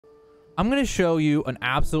I'm going to show you an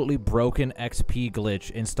absolutely broken XP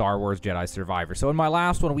glitch in Star Wars Jedi Survivor. So in my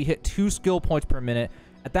last one, we hit 2 skill points per minute.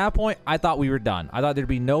 At that point, I thought we were done. I thought there'd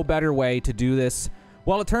be no better way to do this.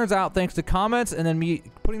 Well, it turns out, thanks to comments and then me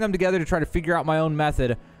putting them together to try to figure out my own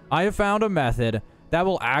method, I have found a method that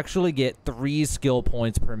will actually get 3 skill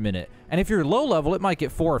points per minute. And if you're low level, it might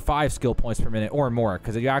get 4 or 5 skill points per minute or more,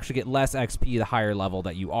 because you actually get less XP the higher level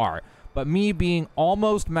that you are. But me being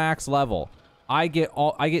almost max level, I get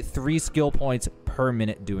 3 skill points per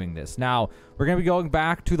minute doing this. Now, we're going to be going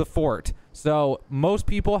back to the fort. So, most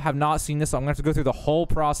people have not seen this, so I'm going to have to go through the whole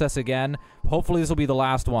process again. Hopefully, this will be the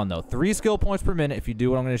last one, though. 3 skill points per minute if you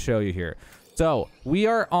do what I'm going to show you here. So, we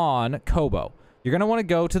are on Kobo. You're going to want to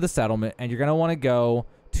go to the settlement, and you're going to want to go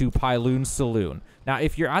to Pyloon's Saloon. Now,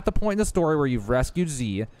 if you're at the point in the story where you've rescued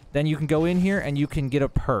Z, then you can go in here and you can get a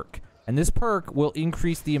perk. And this perk will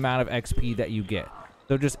increase the amount of XP that you get.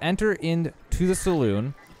 So just enter into the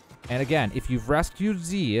saloon. And again, if you've rescued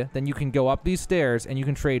Z, then you can go up these stairs and you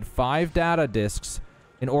can trade 5 data discs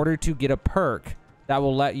in order to get a perk that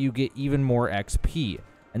will let you get even more XP.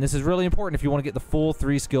 And this is really important if you want to get the full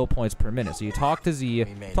 3 skill points per minute. So you talk to Z,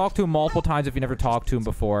 talk to him multiple times if you never talked to him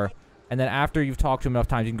before. And then after you've talked to him enough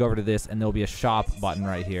times, you can go over to this and there'll be a shop button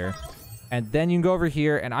right here. And then you can go over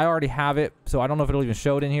here, and I already have it, so I don't know if it'll even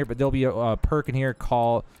show it in here, but there'll be a perk in here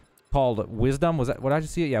called Wisdom. Was that, what did I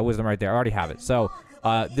just see it? Yeah, Wisdom right there. I already have it. So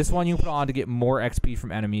this one you can put on to get more XP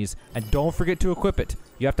from enemies. And don't forget to equip it.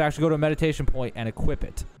 You have to actually go to a meditation point and equip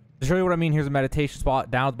it. To show you what I mean, here's a meditation spot.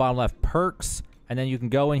 Down at the bottom left, perks. And then you can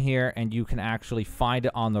go in here and you can actually find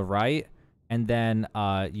it on the right. And then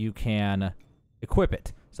you can equip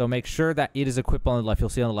it. So make sure that it is equipped on the left. You'll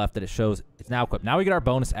see on the left that it shows it's now equipped. Now we get our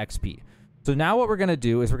bonus XP. So now what we're going to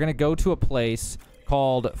do is we're going to go to a place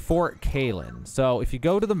called Fort Kalen. So if you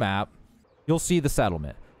go to the map, you'll see the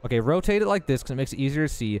settlement. Okay, rotate it like this because it makes it easier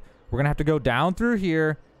to see. We're going to have to go down through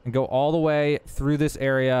here and go all the way through this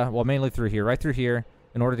area. Well, mainly through here, right through here,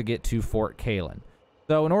 in order to get to Fort Kalen.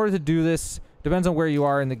 So in order to do this, depends on where you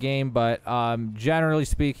are in the game, but generally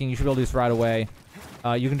speaking, you should be able to do this right away.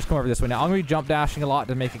 You can just come over this way. Now, I'm going to be jump dashing a lot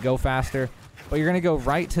to make it go faster, but you're going to go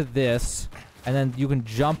right to this. And then you can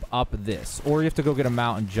jump up this. Or you have to go get a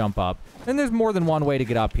mount and jump up. And there's more than one way to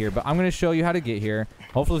get up here. But I'm going to show you how to get here.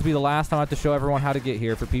 Hopefully this will be the last time I have to show everyone how to get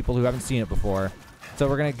here for people who haven't seen it before. So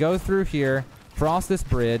we're going to go through here. Cross this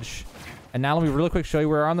bridge. And now let me really quick show you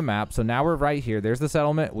where we're on the map. So now we're right here. There's the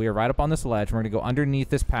settlement. We are right up on this ledge. We're going to go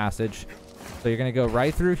underneath this passage. So you're going to go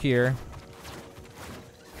right through here.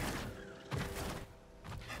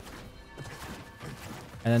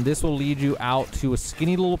 And then this will lead you out to a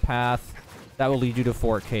skinny little path that will lead you to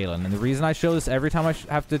Fort Kalen. And the reason I show this every time I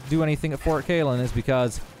have to do anything at Fort Kalen is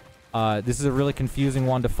because this is a really confusing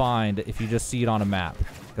one to find if you just see it on a map.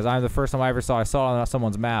 Because the first time I saw it on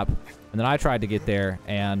someone's map, and then I tried to get there,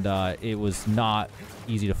 and it was not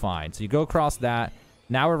easy to find. So you go across that.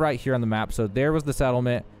 Now we're right here on the map. So there was the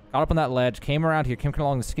settlement. Got up on that ledge, came around here, came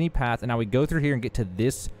along the skinny path, and now we go through here and get to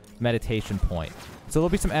this meditation point. So there'll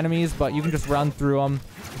be some enemies, but you can just run through them.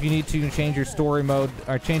 If you need to, you can change your story mode,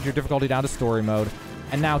 or change your difficulty down to story mode.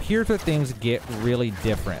 And now here's where things get really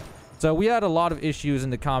different. So we had a lot of issues in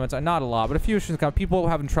the comments. Not a lot, but a few issues in the comments. People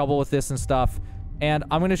having trouble with this and stuff. And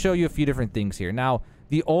I'm going to show you a few different things here. Now,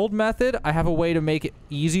 the old method, I have a way to make it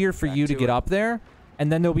easier for you to get up there. And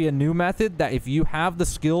then there'll be a new method that if you have the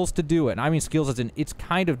skills to do it, and I mean skills as in it's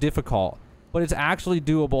kind of difficult, but it's actually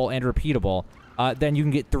doable and repeatable. Then you can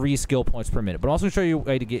get 3 skill points per minute. But I'm also going to show you a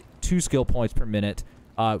way to get 2 skill points per minute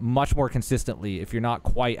much more consistently if you're not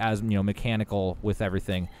quite as, mechanical with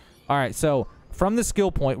everything. All right, so from the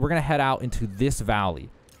skill point, we're going to head out into this valley.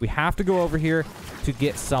 We have to go over here to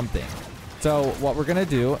get something. So what we're going to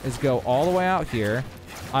do is go all the way out here.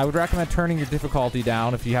 I would recommend turning your difficulty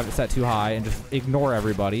down if you have it set too high and just ignore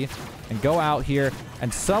everybody. And go out here,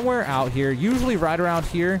 and somewhere out here, usually right around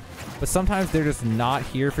here, but sometimes they're just not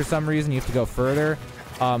here for some reason. You have to go further.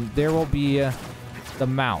 There will be the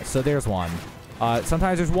mount. So there's one.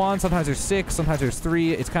 Sometimes there's 1, sometimes there's 6, sometimes there's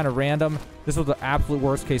 3. It's kind of random. This was the absolute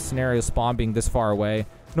worst case scenario, spawn being this far away.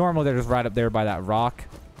 Normally they're just right up there by that rock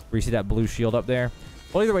where you see that blue shield up there.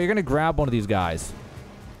 Well, either way, you're going to grab one of these guys,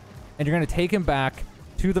 and you're going to take him back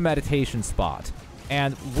to the meditation spot.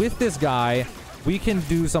 And with this guy, we can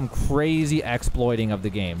do some crazy exploiting of the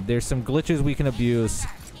game. There's some glitches we can abuse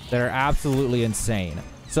that are absolutely insane.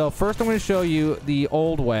 So first I'm going to show you the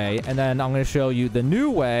old way, and then I'm going to show you the new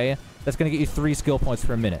way that's going to get you 3 skill points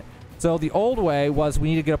per minute. So the old way was we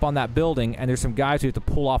need to get up on that building, and there's some guys who have to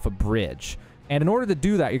pull off a bridge. And in order to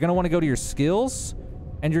do that, you're going to want to go to your skills,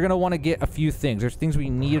 and you're going to want to get a few things. There's things we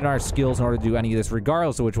need in our skills in order to do any of this,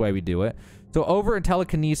 regardless of which way we do it. So over in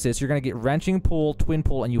telekinesis, you're going to get wrenching pull, twin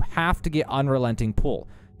pull, and you have to get unrelenting pull.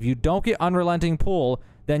 If you don't get unrelenting pull,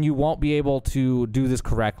 then you won't be able to do this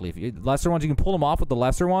correctly. If you, lesser ones, you can pull them off with the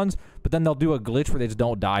lesser ones, but then they'll do a glitch where they just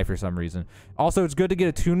don't die for some reason. Also, it's good to get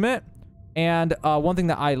attunement. And one thing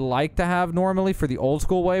that I like to have normally for the old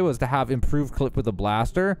school way was to have improved clip with the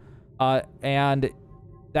blaster. And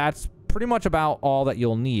that's pretty much about all that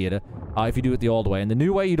you'll need if you do it the old way. And the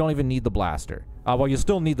new way, you don't even need the blaster. Well, you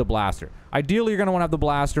still need the blaster. Ideally, you're going to want to have the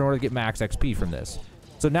blaster in order to get max XP from this.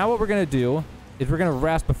 So now what we're going to do is we're going to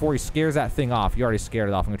rest before he scares that thing off. You already scared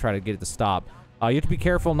it off. I'm going to try to get it to stop. You have to be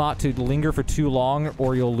careful not to linger for too long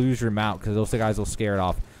or you'll lose your mount because those guys will scare it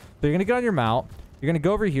off. So you're going to get on your mount. You're going to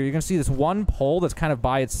go over here. You're going to see this one pole that's kind of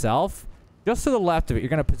by itself. Just to the left of it, you're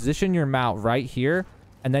going to position your mount right here,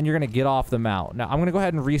 and then you're going to get off the mount. Now, I'm going to go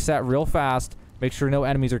ahead and reset real fast. Make sure no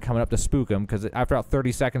enemies are coming up to spook them, because after about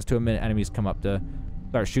 30 seconds to a minute, enemies come up to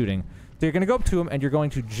start shooting. So you're going to go up to him, and you're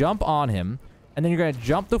going to jump on him, and then you're going to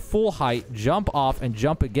jump to full height, jump off, and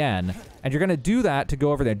jump again. And you're going to do that to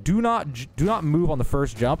go over there. Do not move on the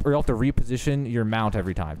first jump, or you'll have to reposition your mount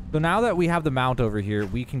every time. So now that we have the mount over here,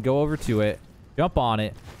 we can go over to it, jump on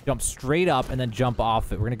it, jump straight up, and then jump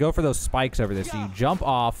off it. We're going to go for those spikes over there. So you jump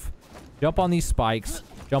off, jump on these spikes,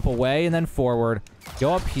 jump away and then forward,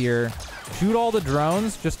 go up here, shoot all the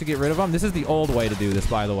drones just to get rid of them. This is the old way to do this,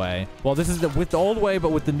 by the way. Well, this is with the old way,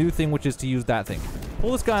 but with the new thing, which is to use that thing.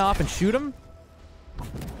 Pull this guy off and shoot him.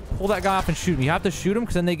 Pull that guy off and shoot him. You have to shoot him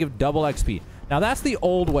because then they give double XP. Now, that's the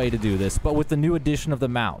old way to do this, but with the new addition of the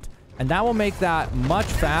mount. And that will make that much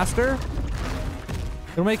faster.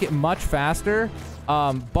 It'll make it much faster,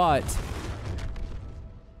 but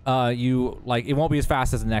it won't be as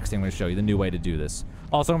fast as the next thing I'm going to show you, the new way to do this.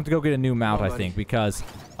 Also, I'm going to go get a new mount, I think, because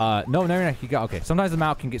no, you got, okay, sometimes the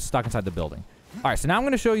mount can get stuck inside the building. All right, so now I'm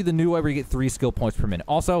going to show you the new way where you get 3 skill points per minute.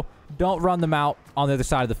 Also, don't run the mount on the other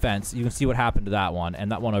side of the fence. You can see what happened to that one,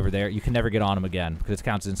 and that one over there. You can never get on him again because it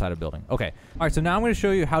counts inside a building. Okay, all right, so now I'm going to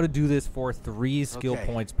show you how to do this for 3 skill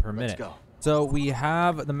points per minute. Let's go. So we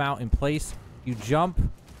have the mount in place. You jump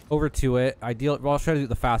over to it. Well, I'll show you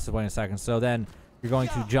the fastest way in a second. So then you're going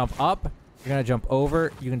to jump up. You're going to jump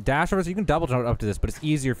over. You can dash over. So you can double jump up to this, but it's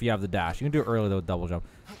easier if you have the dash. You can do it early, though, with double jump.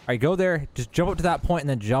 All right, go there. Just jump up to that point and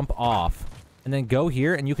then jump off. And then go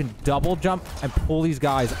here, and you can double jump and pull these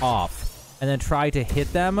guys off. And then try to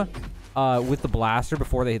hit them with the blaster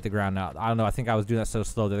before they hit the ground. Now, I don't know. I think I was doing that so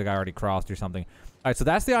slow that the guy already crossed or something. All right, so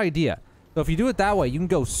that's the idea. So if you do it that way, you can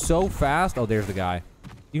go so fast. Oh, there's the guy.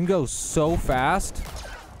 You can go so fast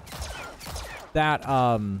that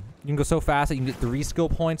you can get 3 skill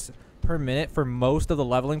points per minute for most of the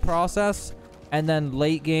leveling process, and then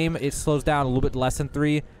late game it slows down a little bit less than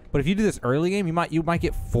 3. But if you do this early game, you might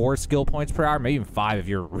get 4 skill points per hour, maybe even 5 if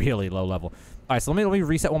you're really low level. All right, so let me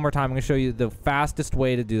reset one more time. I'm gonna show you the fastest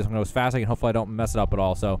way to do this. I'm gonna go as fast as I can. Hopefully I don't mess it up at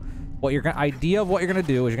all. So idea of what you're gonna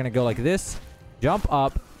do is you're gonna go like this, jump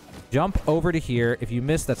up, jump over to here. If you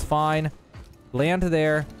miss, that's fine. Land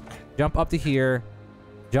there, jump up to here,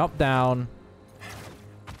 jump down,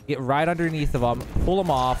 get right underneath of them, pull them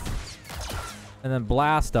off, and then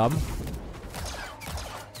blast them.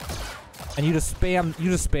 And you just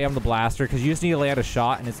spam the blaster because you just need to land a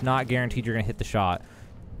shot, and it's not guaranteed you're gonna hit the shot.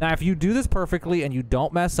 Now, if you do this perfectly and you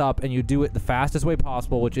don't mess up and you do it the fastest way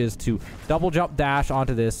possible, which is to double jump dash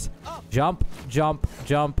onto this, jump, jump,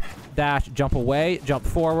 jump, dash, jump away, jump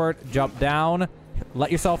forward, jump down,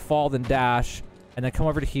 let yourself fall, then dash, and then come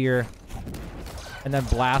over to here, and then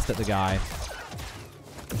blast at the guy.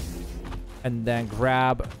 And then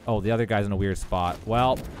grab... Oh, the other guy's in a weird spot.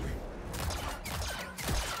 Well,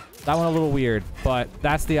 that one a little weird, but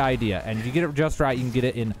that's the idea. And if you get it just right, you can get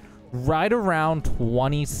it in right around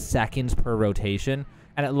 20 seconds per rotation.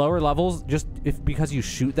 And at lower levels, because you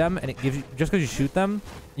shoot them, and it gives you, just because you shoot them,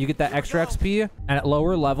 you get that extra XP. And at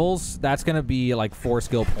lower levels, that's going to be like 4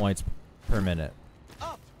 skill points per minute.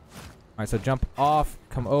 All right, so jump off,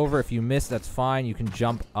 come over. If you miss, that's fine. You can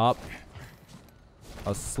jump up.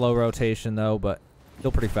 A slow rotation, though, but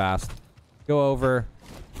still pretty fast. Go over,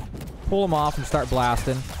 pull him off, and start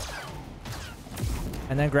blasting.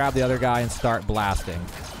 And then grab the other guy and start blasting.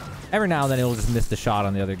 Every now and then it'll just miss the shot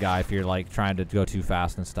on the other guy if you're like trying to go too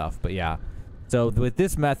fast and stuff. But yeah. So with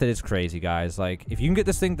this method, it's crazy, guys. Like, if you can get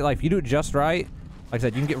this thing, if you do it just right, like I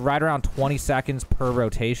said, you can get right around 20 seconds per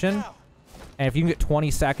rotation. And if you can get 20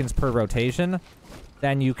 seconds per rotation,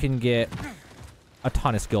 then you can get a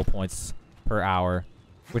ton of skill points per hour.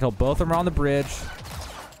 Wait till both of them are on the bridge.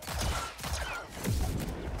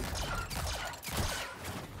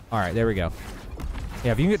 All right, there we go.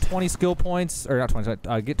 Yeah, if you can get 20 skill points, or not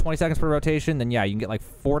 20, get 20 seconds per rotation, then yeah, you can get like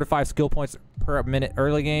 4 to 5 skill points per minute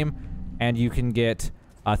early game. and you can get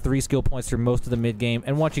 3 skill points through most of the mid-game,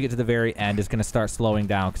 and once you get to the very end, it's going to start slowing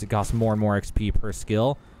down because it costs more and more XP per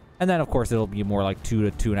skill. And then, of course, it'll be more like 2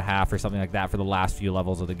 to 2.5 or something like that for the last few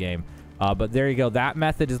levels of the game. But there you go. That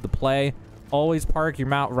method is the play. Always park your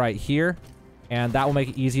mount right here, and that will make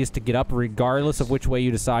it easiest to get up regardless of which way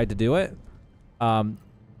you decide to do it.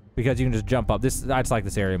 Because you can just jump up. I just like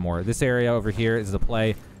this area more. This area over here is the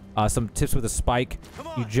play. Some tips with a spike.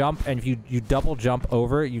 You jump, and if you double jump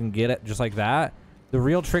over it, you can get it just like that. The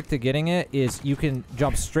real trick to getting it is you can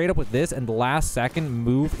jump straight up with this, and the last second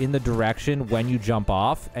move in the direction when you jump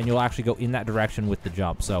off, and you'll actually go in that direction with the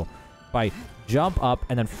jump. So if I jump up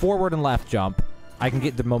and then forward and left jump, I can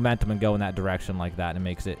get the momentum and go in that direction like that, and it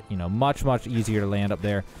makes it, you know, much easier to land up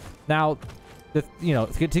there. Now,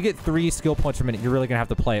 to get 3 skill points per minute, you're really gonna have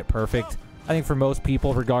to play it perfect. I think for most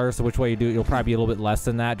people, regardless of which way you do it, you'll probably be a little bit less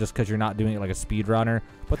than that just because you're not doing it like a speedrunner.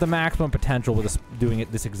 But the maximum potential with doing it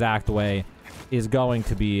this exact way is going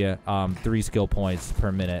to be 3 skill points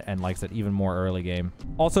per minute, and like I said, even more early game.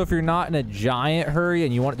 Also, if you're not in a giant hurry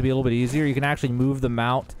and you want it to be a little bit easier, you can actually move the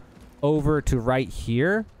mount over to right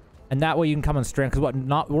here, and that way you can come on strength, because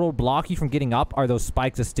what will block you from getting up are those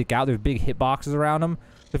spikes that stick out. There's big hitboxes around them.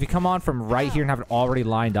 So if you come on from right here and have it already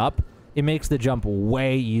lined up, it makes the jump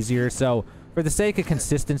way easier. So for the sake of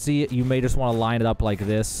consistency, you may just want to line it up like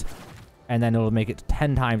this, and then it'll make it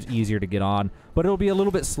 10 times easier to get on. But it'll be a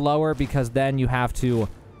little bit slower because then you have to,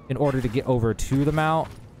 in order to get over to the mount.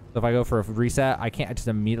 So if I go for a reset, I can't just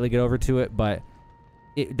immediately get over to it, but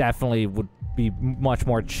it definitely would be much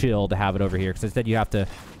more chill to have it over here, because instead you have to,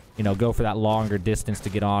 you know, go for that longer distance to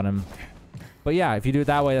get on him. But yeah, if you do it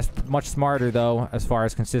that way, that's much smarter though as far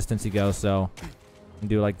as consistency goes. So you can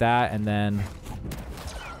do it like that, and then,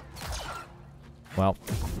 well,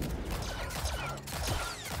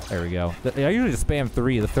 there we go. I usually just spam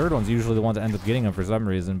 3. The third one's usually the one that ends up getting them for some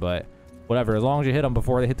reason, but whatever. As long as you hit them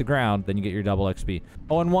before they hit the ground, then you get your double XP.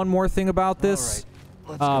 Oh, and one more thing about this.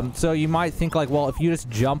 So you might think like, well, if you just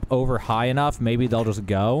jump over high enough, maybe they'll just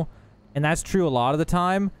go. And that's true a lot of the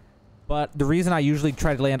time. But the reason I usually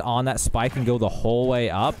try to land on that spike and go the whole way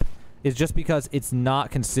up is just because it's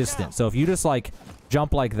not consistent. So if you just like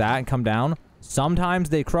jump like that and come down, sometimes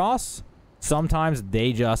they cross, sometimes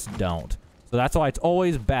they just don't. So that's why it's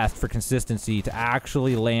always best for consistency to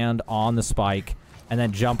actually land on the spike and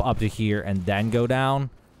then jump up to here and then go down.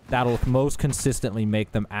 That'll most consistently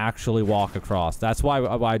make them actually walk across. That's why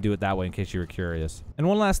I do it that way, in case you were curious. And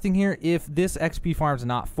one last thing here, if this XP farm's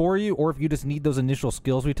not for you, or if you just need those initial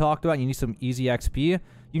skills we talked about and you need some easy XP,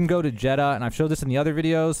 you can go to Jeddah, and I've showed this in the other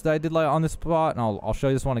videos that I did on this spot, and I'll show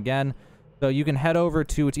you this one again. So you can head over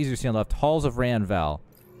to, it's easier to see on the left, Halls of Ranvel.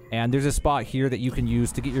 And there's a spot here that you can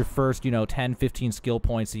use to get your first, 10, 15 skill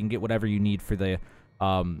points, so you can get whatever you need for the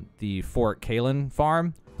Fort Kalen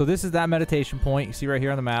farm. So this is that meditation point you see right here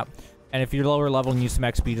on the map. And if you're lower level and use some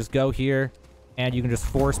XP, just go here, and you can just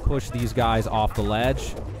force push these guys off the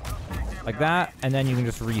ledge like that, and then you can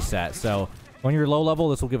just reset. So when you're low level,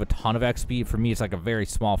 this will give a ton of XP. For me, it's like a very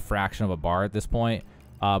small fraction of a bar at this point.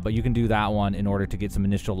 But you can do that one in order to get some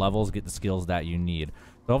initial levels, get the skills that you need.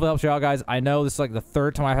 So hopefully that helps you out, guys. I know this is like the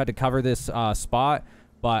 3rd time I've had to cover this spot,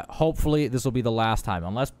 but hopefully this will be the last time.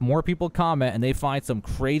 Unless more people comment and they find some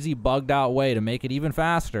crazy bugged out way to make it even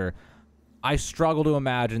faster, I struggle to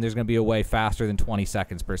imagine there's going to be a way faster than 20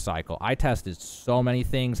 seconds per cycle. I tested so many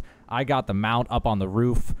things. I got the mount up on the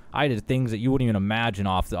roof. I did things that you wouldn't even imagine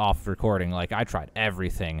off recording. Like, I tried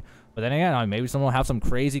everything. But then again, maybe someone will have some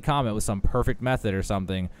crazy comment with some perfect method or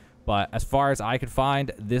something. But as far as I could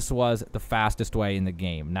find, this was the fastest way in the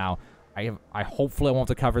game. Now, I hopefully won't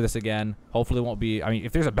have to cover this again. Hopefully it won't be, I mean,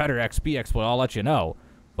 if there's a better XP exploit, I'll let you know.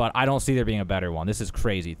 But I don't see there being a better one. This is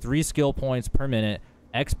crazy. 3 skill points per minute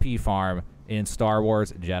XP farm in Star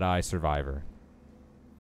Wars Jedi Survivor.